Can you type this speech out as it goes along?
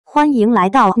欢迎来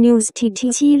到 News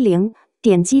TT70，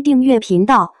点击订阅频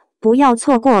道，不要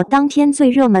错过当天最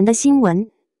热门的新闻。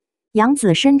杨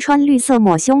紫身穿绿色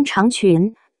抹胸长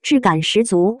裙，质感十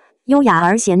足，优雅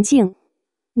而娴静。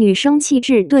女生气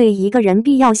质对一个人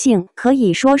必要性可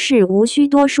以说是无需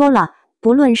多说了，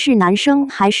不论是男生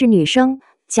还是女生，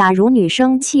假如女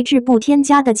生气质不添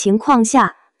加的情况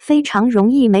下，非常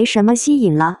容易没什么吸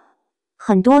引了。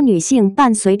很多女性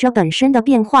伴随着本身的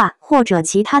变化或者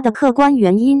其他的客观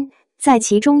原因，在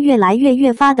其中越来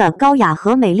越发的高雅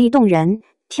和美丽动人，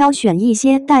挑选一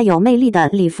些带有魅力的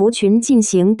礼服裙进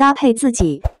行搭配自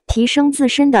己，提升自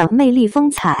身的魅力风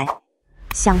采。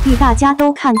想必大家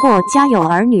都看过《家有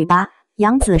儿女》吧？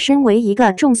杨紫身为一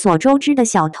个众所周知的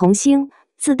小童星，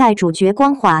自带主角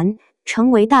光环，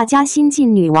成为大家心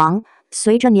境女王。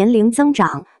随着年龄增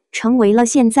长，成为了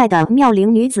现在的妙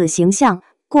龄女子形象。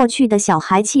过去的小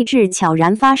孩气质悄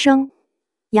然发生。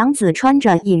杨紫穿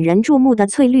着引人注目的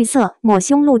翠绿色抹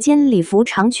胸露肩礼服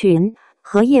长裙，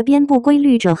荷叶边不规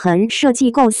律褶痕设计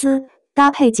构思，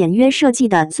搭配简约设计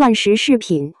的钻石饰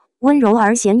品，温柔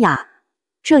而娴雅。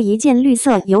这一件绿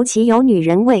色尤其有女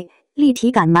人味，立体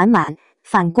感满满，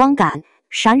反光感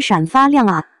闪闪发亮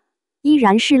啊！依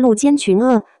然是露肩裙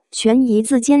全一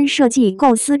字肩设计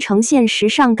构思呈现时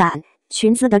尚感。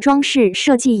裙子的装饰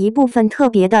设计一部分特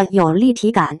别的有立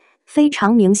体感，非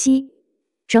常明晰。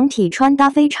整体穿搭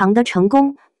非常的成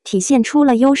功，体现出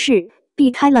了优势，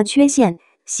避开了缺陷，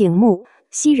醒目，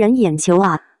吸人眼球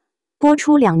啊！播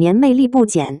出2年魅力不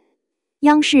减。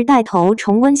央视带头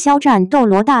重温肖战斗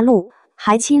罗大陆，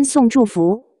还亲送祝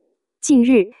福。近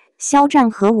日，肖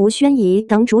战和吴宣仪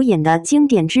等主演的经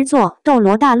典之作《斗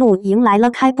罗大陆》迎来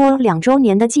了开播2周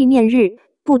年的纪念日。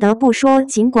不得不说，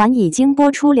尽管已经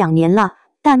播出2年了，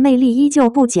但魅力依旧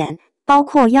不减。包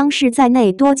括央视在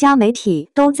内多家媒体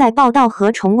都在报道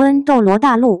和重温《斗罗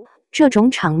大陆》，这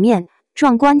种场面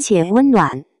壮观且温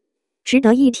暖。值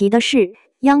得一提的是，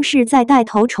央视在带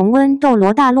头重温《斗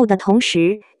罗大陆》的同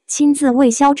时，亲自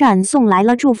为肖战送来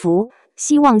了祝福，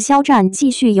希望肖战继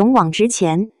续勇往直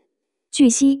前。据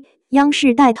悉，央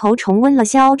视带头重温了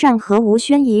肖战和吴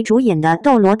宣仪主演的《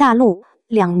斗罗大陆》。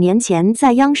2年前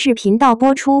在央视频道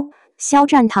播出，肖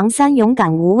战唐三勇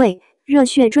敢无畏、热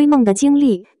血追梦的经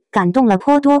历，感动了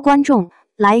颇多观众，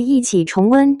来一起重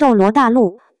温《斗罗大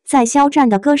陆》。在肖战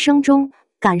的歌声中，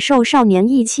感受少年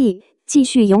意气，继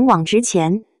续勇往直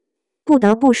前。不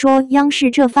得不说，央视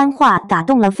这番话打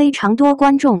动了非常多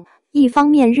观众。一方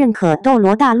面认可《斗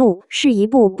罗大陆》是一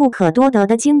部不可多得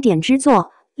的经典之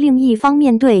作，另一方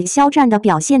面对肖战的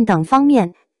表现等方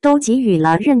面都给予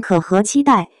了认可和期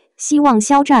待。希望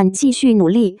肖战继续努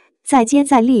力，再接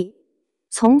再厉。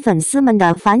从粉丝们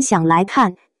的反响来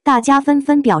看，大家纷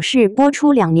纷表示播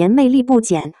出2年魅力不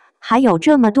减，还有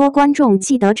这么多观众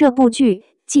记得这部剧，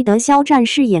记得肖战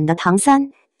饰演的唐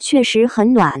三，确实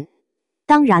很暖。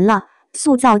当然了，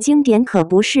塑造经典可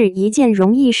不是一件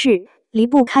容易事，离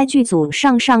不开剧组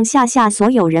上下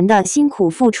所有人的辛苦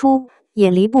付出，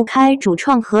也离不开主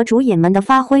创和主演们的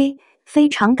发挥，非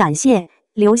常感谢，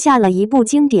留下了一部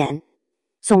经典。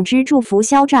总之，祝福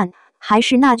肖战。还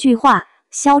是那句话，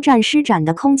肖战施展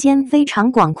的空间非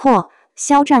常广阔，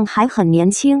肖战还很年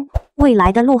轻，未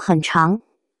来的路很长。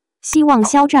希望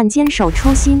肖战坚守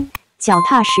初心，脚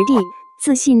踏实地，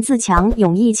自信自强，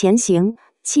勇毅前行。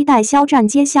期待肖战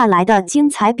接下来的精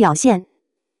彩表现。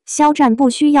肖战不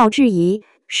需要质疑，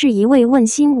是一位问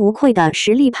心无愧的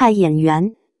实力派演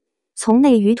员。从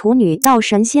内娱土女到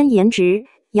神仙颜值，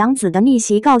杨紫的逆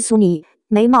袭告诉你，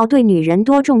眉毛对女人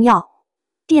多重要。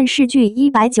电视剧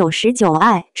《199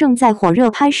爱》正在火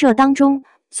热拍摄当中。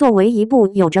作为一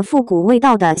部有着复古味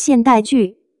道的现代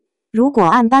剧，如果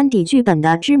按班底剧本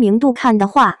的知名度看的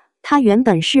话，它原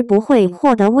本是不会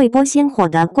获得未播先火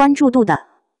的关注度的。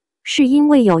是因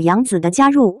为有杨紫的加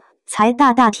入，才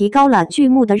大大提高了剧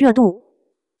目的热度。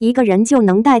一个人就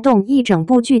能带动一整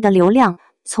部剧的流量。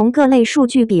从各类数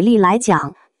据比例来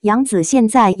讲，杨紫现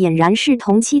在俨然是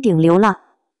同期顶流了。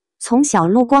从小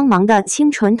露光芒的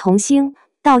清纯童星，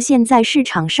到现在市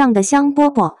场上的香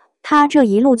饽饽，他这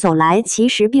一路走来其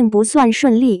实并不算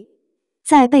顺利。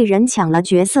在被人抢了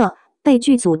角色，被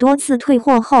剧组多次退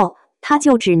货后，他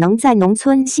就只能在农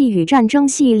村戏与战争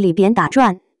戏里边打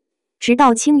转。直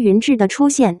到青云志的出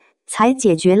现，才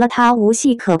解决了他无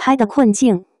戏可拍的困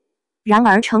境。然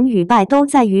而成与败都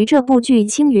在于这部剧《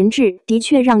青云志》的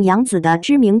确让杨紫的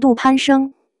知名度攀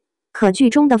升，可剧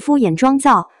中的敷衍妆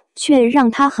造却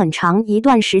让她很长一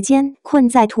段时间困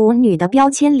在土女的标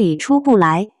签里出不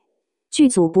来。剧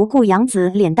组不顾杨紫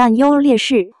脸蛋优劣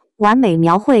势，完美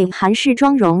描绘韩式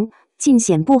妆容，尽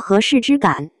显不合适之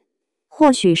感。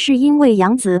或许是因为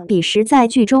杨紫彼时在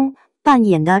剧中扮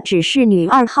演的只是女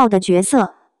2号的角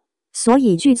色，所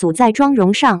以剧组在妆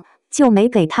容上就没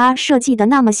给她设计的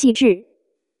那么细致，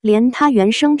连她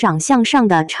原生长相上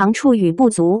的长处与不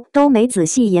足都没仔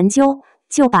细研究，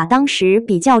就把当时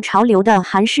比较潮流的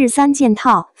韩式3件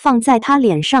套放在她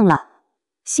脸上了。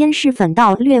先是粉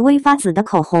到略微发紫的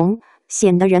口红，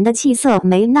显得人的气色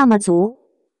没那么足；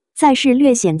再是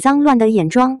略显脏乱的眼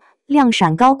妆，亮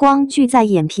闪高光聚在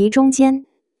眼皮中间，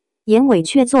眼尾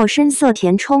却做深色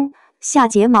填充，下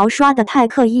睫毛刷得太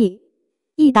刻意，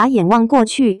一打眼望过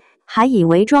去还以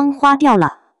为妆花掉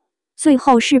了。最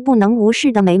后是不能无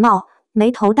视的眉毛，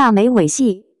眉头大眉尾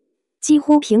细，几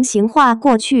乎平行画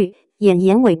过去，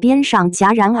眼尾边上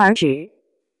戛然而止。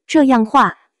这样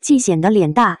画既显得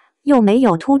脸大，又没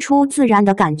有突出自然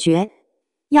的感觉。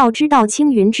要知道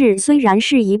青云志虽然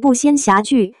是一部仙侠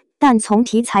剧，但从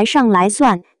题材上来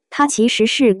算，它其实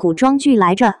是古装剧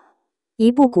来着。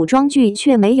一部古装剧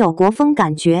却没有国风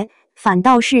感觉，反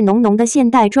倒是浓浓的现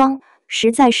代装，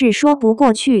实在是说不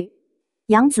过去。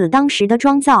杨紫当时的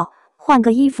妆造，换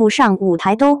个衣服上舞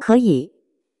台都可以。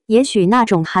也许那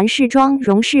种韩式妆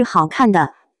容是好看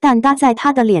的，但搭在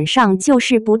她的脸上就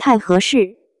是不太合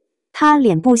适。她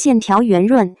脸部线条圆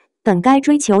润，本该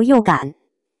追求幼感，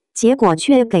结果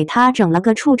却给她整了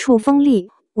个处处锋利，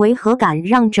违和感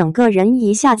让整个人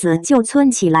一下子就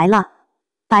皴起来了。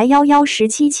白夭夭时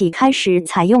期起开始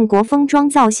采用国风妆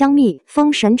造，香蜜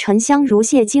封神，沉香如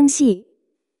屑，精细。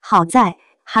好在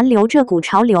韩流这股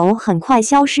潮流很快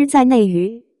消失在内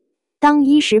娱。当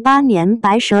18年《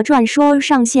白蛇传说》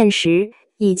上线时，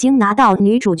已经拿到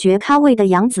女主角咖位的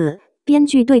杨紫，编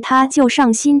剧对她就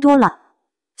上心多了。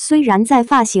虽然在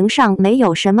发型上没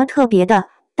有什么特别的，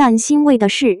但欣慰的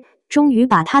是，终于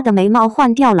把她的眉毛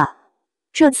换掉了。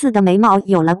这次的眉毛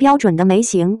有了标准的眉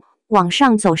形，往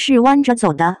上走是弯着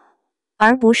走的，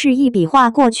而不是一笔画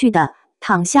过去的，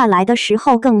躺下来的时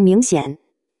候更明显。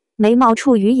眉毛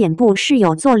处与眼部是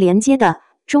有做连接的，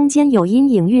中间有阴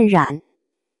影晕染。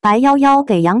白夭夭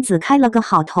给杨紫开了个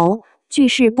好头，剧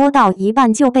是播到一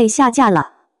半就被下架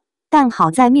了。但好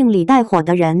在命里带火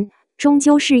的人，终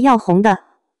究是要红的。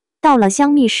到了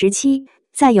香蜜时期，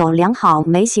在有良好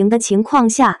眉形的情况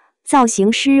下，造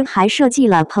型师还设计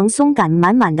了蓬松感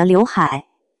满满的刘海，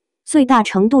最大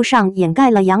程度上掩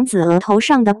盖了杨紫额头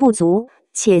上的不足，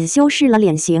且修饰了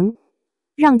脸型，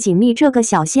让锦觅这个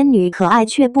小仙女可爱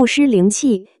却不失灵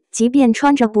气，即便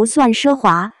穿着不算奢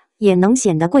华，也能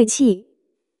显得贵气。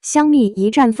香蜜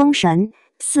一战封神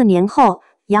，4年后，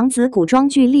杨紫古装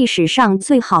剧历史上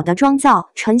最好的妆造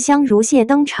沉香如屑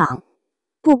登场。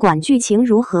不管剧情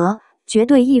如何，绝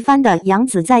对一番的杨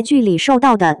紫在剧里受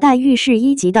到的待遇是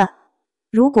1级的。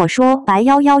如果说白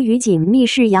夭夭与锦觅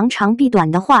是扬长避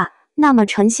短的话，那么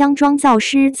沉香妆造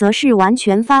师则是完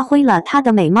全发挥了她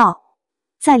的美貌。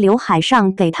在刘海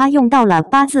上给她用到了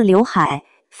8字刘海，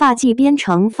发髻编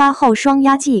成发后双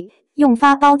压髻，用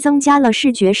发包增加了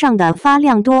视觉上的发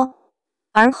亮多。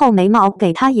而后眉毛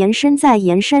给她延伸再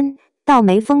延伸，到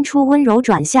眉峰处温柔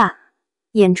转下。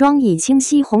眼妆以清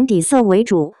晰红底色为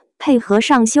主，配合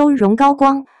上修容高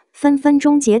光，分分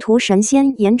钟截图神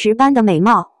仙颜值般的美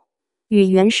貌。与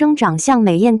原生长相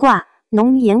美艳挂、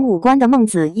浓颜五官的孟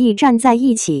子义站在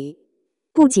一起，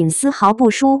不仅丝毫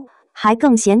不输，还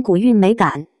更显古韵美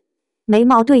感。眉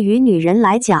毛对于女人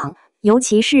来讲，尤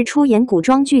其是出演古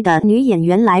装剧的女演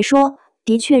员来说，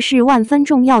的确是万分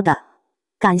重要的。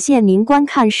感谢您观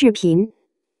看视频。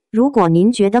如果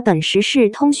您觉得本时事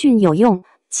通讯有用，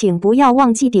请不要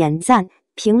忘记点赞、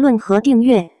评论和订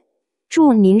阅。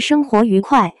祝您生活愉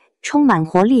快，充满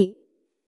活力。